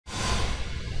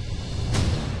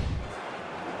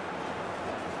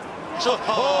possession.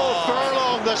 Oh,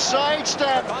 Furlong, the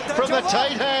sidestep from the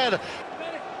tight head.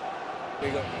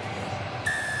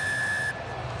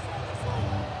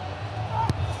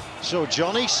 So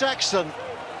Jonny Sexton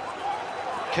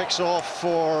kicks off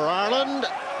for Ireland,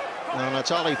 and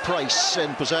it's Ali Price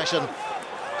in possession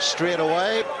straight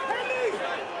away.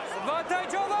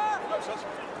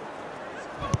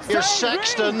 Here's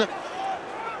Sexton.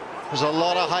 There's a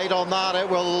lot of height on that. It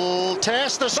will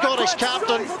test the Scottish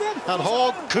captain, and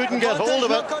Hogg couldn't get hold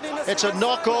of it. It's a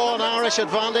knock-on Irish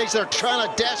advantage. They're trying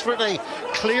to desperately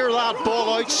clear that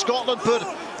ball out. Scotland put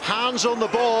hands on the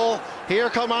ball. Here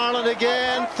come Ireland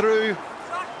again through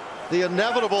the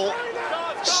inevitable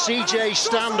CJ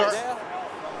Stander.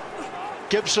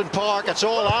 Gibson-Park, it's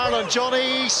all Ireland.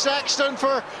 Jonny Sexton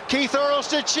for Keith Earls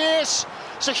to chase.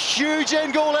 It's a huge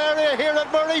in-goal area here at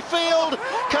Murrayfield.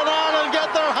 Can Ireland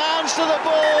get their hands to the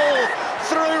ball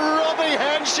through Robbie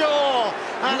Henshaw?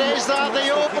 And is that the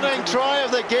opening try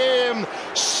of the game?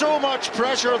 So much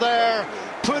pressure there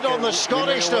put on the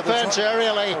Scottish defence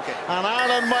aerially, and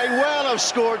Ireland might well have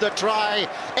scored the try.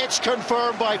 It's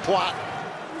confirmed by Poit.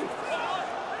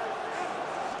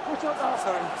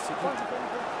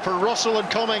 For Russell and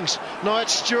Cummings, now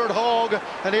it's Stuart Hogg,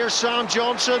 and here's Sam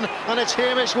Johnson, and it's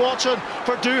Hamish Watson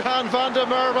for Duhan van der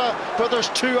Merwe, but there's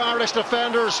two Irish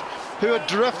defenders who had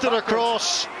drifted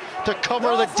across to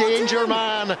cover the danger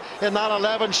man in that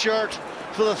 11 shirt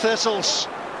for the Thistles.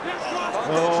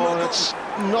 Oh, it's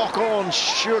knock on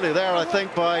surely there, I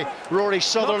think, by Rory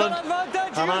Sutherland,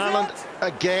 and Ireland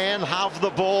again have the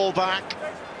ball back.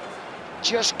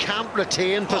 Just can't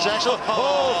retain possession.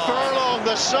 Oh, Furlong,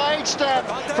 the sidestep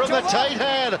from the tight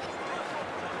head.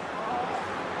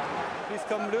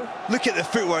 Look at the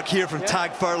footwork here from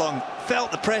Tadhg Furlong.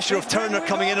 Felt the pressure of Turner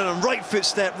coming in on a right foot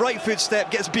step,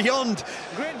 gets beyond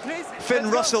Finn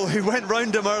Russell, who went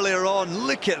round him earlier on.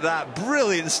 Look at that,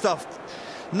 brilliant stuff.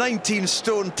 19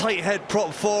 stone tight head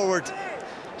prop forward,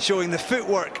 showing the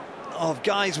footwork of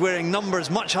guys wearing numbers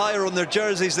much higher on their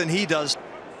jerseys than he does.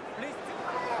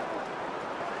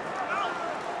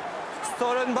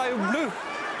 By blue.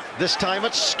 This time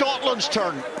it's Scotland's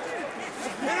turn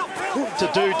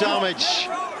to do damage.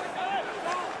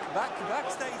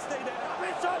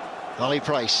 Ali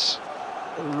Price,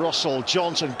 Russell,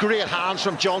 Johnson, great hands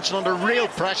from Johnson under real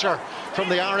pressure from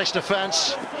the Irish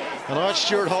defence. And now it's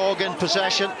Stuart Hogg in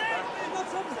possession.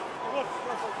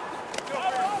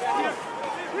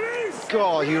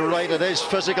 God, you're right, it is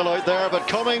physical out there, but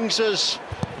Cummings has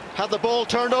had the ball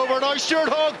turned over. Now Stuart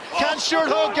Hogg, can Stuart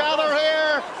Hogg gather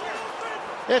here?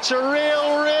 It's a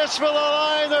real race for the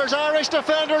line. There's Irish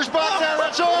defenders back there.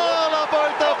 It's all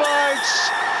about the bounce.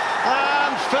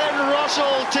 And Finn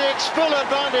Russell takes full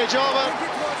advantage of it,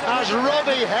 as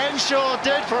Robbie Henshaw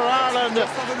did for Ireland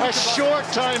a short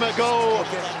time ago.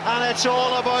 And it's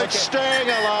all about staying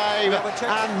alive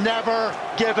and never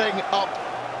giving up.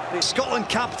 Scotland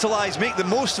capitalise, make the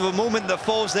most of a moment that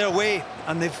falls their way,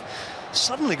 and they've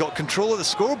suddenly got control of the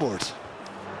scoreboard.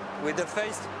 With the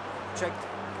face checked.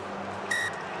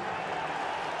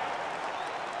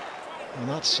 And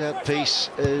that set piece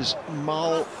is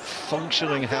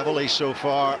malfunctioning heavily so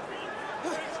far.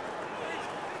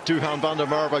 Duhan van der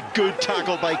Merwe, good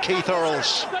tackle by Keith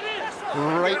Earls.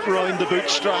 Right round the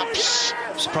bootstraps.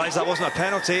 Surprised that wasn't a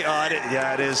penalty.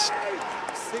 Yeah, it is.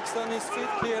 6 on his feet,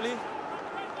 clearly.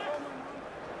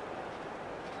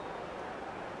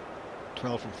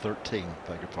 12 from 13,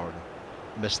 beg your pardon.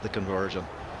 Missed the conversion.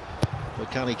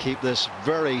 But can he keep this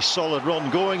very solid run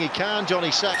going? He can.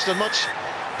 Jonny Sexton, much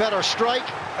better strike,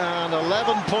 and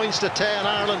 11 points to 10.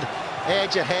 Ireland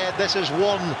edge ahead. This is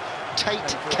one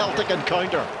tight Celtic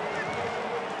encounter.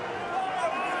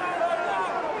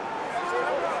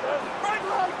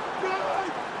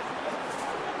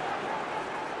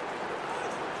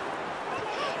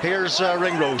 Here's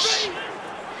Ringrose.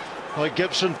 Now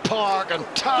Gibson-Park and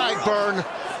Tadhg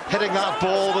hitting that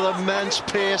ball with immense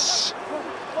pace.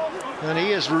 And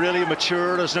he has really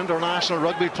matured as an international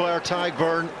rugby player,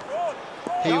 Tadhg.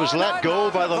 He was let go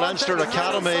by the Leinster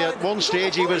Academy. At one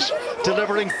stage he was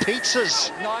delivering pizzas,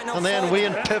 and then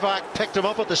Wayne Pivac picked him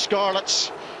up at the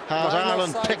Scarlets as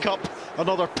Ireland pick up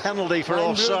another penalty for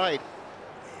offside.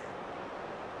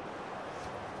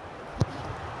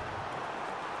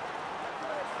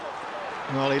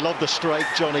 Well, he loved the strike,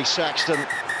 Jonny Sexton.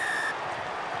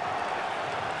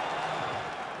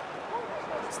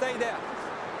 Stay there.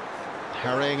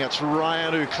 Herring, it's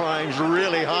Ryan who climbs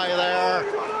really high there.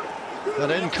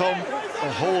 And in come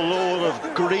a whole load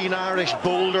of green Irish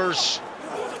boulders.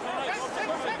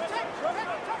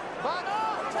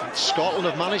 Scotland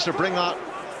have managed to bring that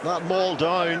maul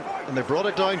down, and they brought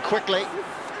it down quickly.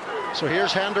 So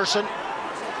here's Henderson.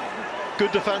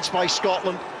 Good defence by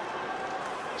Scotland.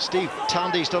 Steve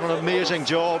Tandy's done an amazing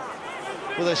job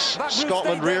with this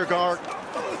Scotland rearguard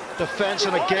defence,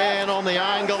 and again on the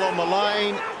angle, on the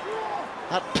line.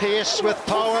 At pace with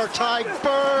power,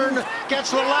 Tadhg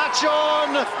gets the latch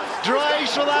on,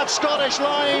 drives for that Scottish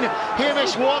line.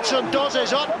 Hamish Watson does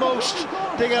his utmost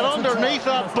to get underneath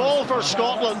that ball for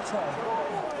Scotland.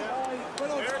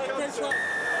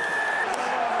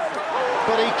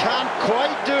 But he can't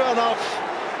quite do enough,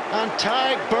 and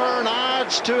Tadhg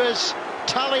adds to his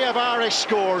tally of Irish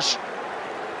scores.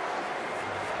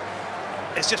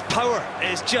 It's just power,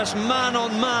 it's just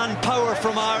man-on-man power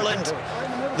from Ireland.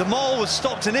 The maul was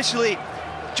stopped initially.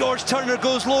 George Turner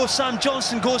goes low, Sam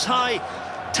Johnson goes high.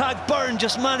 Tadhg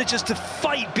just manages to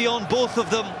fight beyond both of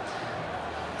them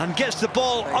and gets the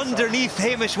ball underneath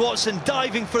Hamish Watson,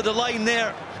 diving for the line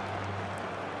there.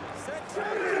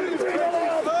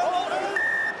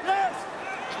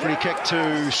 Free kick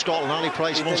to Scotland. Ali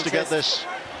Price wants to get this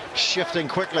shifting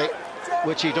quickly,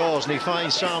 which he does, and he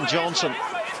finds Sam Johnson.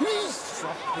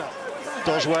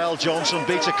 Does well, Johnson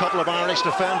beats a couple of Irish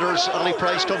defenders. Ali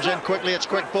Price comes in quickly, it's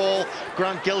quick ball.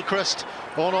 Grant Gilchrist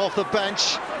on off the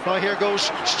bench. Now here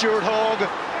goes Stuart Hogg,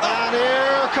 and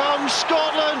here comes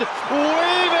Scotland.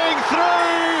 Weaving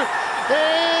through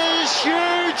is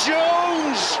Hugh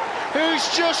Jones,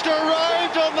 who's just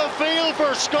arrived on the field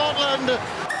for Scotland.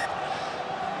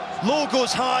 Lowe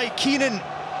goes high, Keenan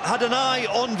had an eye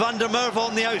on van der Merwe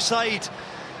on the outside,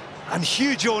 and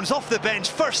Hugh Jones off the bench,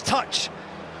 first touch.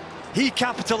 He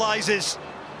capitalises.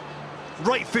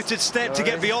 Right-footed step to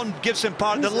get beyond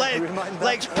Gibson-Park. The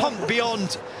legs pumped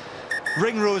beyond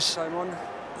Ringrose.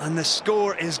 And the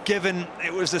score is given.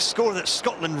 It was the score that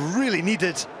Scotland really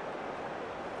needed.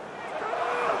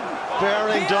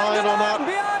 Bearing down on that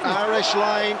Irish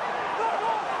line,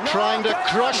 trying to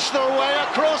crush their way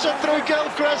across it through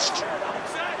Gilchrist.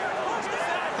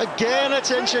 Again,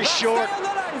 it's inches short.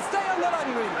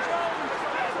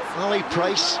 Ali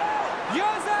Price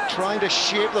trying to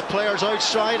shape the players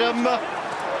outside him.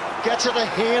 Gets it to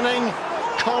Haining.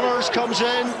 Connors comes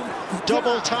in.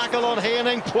 Double tackle on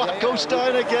Haining. What goes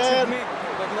down again?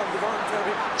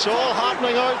 It's all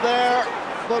happening out there.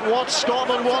 But what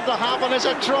Scotland want to happen is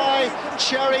a try.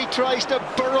 Cherry tries to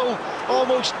burrow,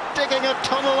 almost digging a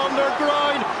tunnel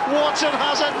underground. Watson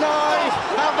has it now.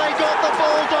 Have they got the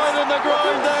ball down in the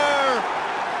ground there?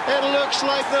 It looks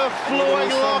like the flowing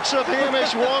locks of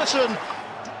Hamish Watson.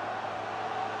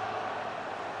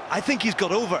 I think he's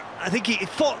got over. I think he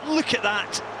thought, look at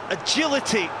that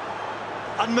agility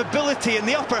and mobility in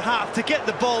the upper half to get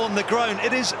the ball on the ground.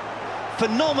 It is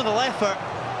phenomenal effort.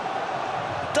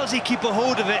 Does he keep a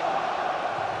hold of it?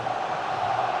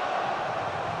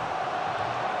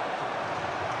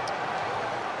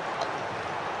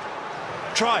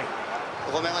 Try.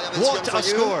 What a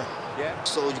score. Yeah.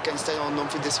 So you can stay on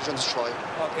non-field decision to try.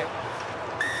 Okay.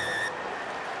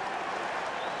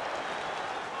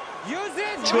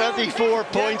 24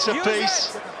 points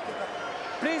apiece.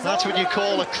 That's what you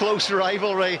call a close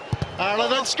rivalry.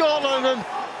 Ireland and Scotland, and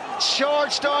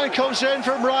charged down comes in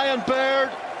from Ryan Baird.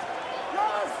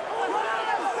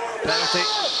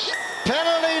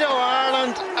 Penalty to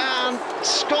Ireland, and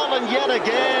Scotland yet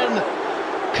again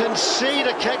concede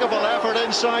a kickable effort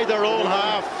inside their own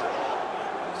half.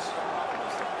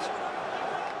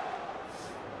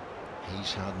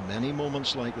 He's had many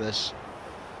moments like this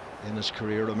in his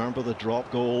career. Remember the drop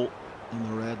goal in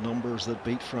the red numbers that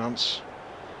beat France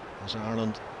as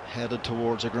Ireland headed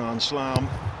towards a Grand Slam.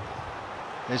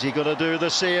 Is he going to do the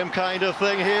same kind of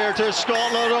thing here to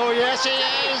Scotland? Oh yes, he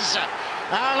is!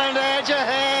 Ireland edge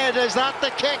ahead. Is that the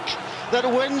kick that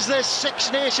wins this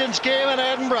Six Nations game in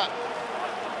Edinburgh?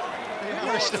 The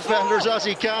Irish defenders as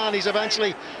he can. He's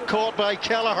eventually caught by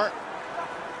Kelleher.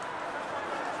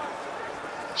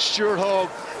 Stuart Hogg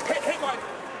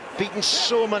beaten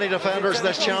so many defenders in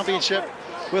this championship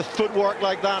with footwork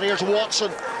like that. Here's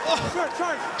Watson.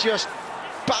 Oh, just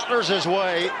batters his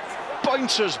way,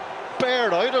 bounces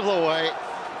Baird out of the way.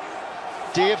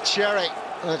 Dave Cherry,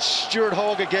 and it's Stuart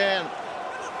Hogg again.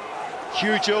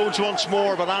 Hugh Jones once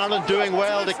more, but Ireland doing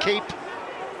well to keep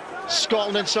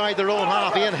Scotland inside their own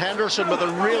half. Ian Henderson with a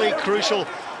really crucial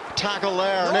tackle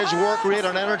there, and his work rate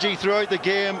and energy throughout the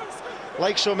game,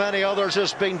 like so many others,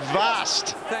 has been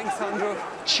vast. Thanks, Andrew.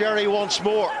 Cherry once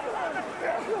more.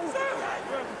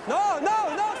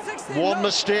 No, 16. One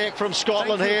mistake from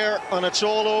Scotland here, and it's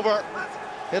all over.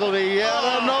 It'll be yet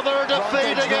another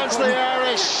defeat against the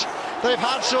Irish. They've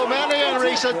had so many in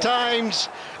recent times.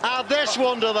 Add this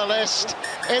one to the list.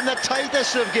 In the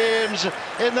tightest of games,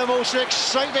 in the most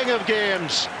exciting of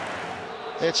games,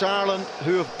 it's Ireland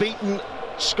who have beaten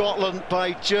Scotland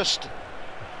by just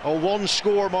a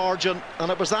one-score margin,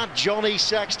 and it was that Jonny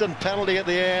Sexton penalty at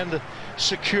the end,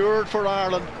 secured for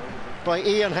Ireland by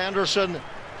Ian Henderson,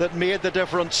 that made the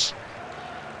difference.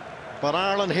 But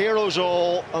Ireland heroes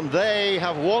all, and they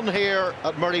have won here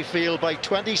at Murrayfield by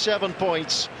 27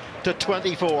 points to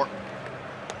 24.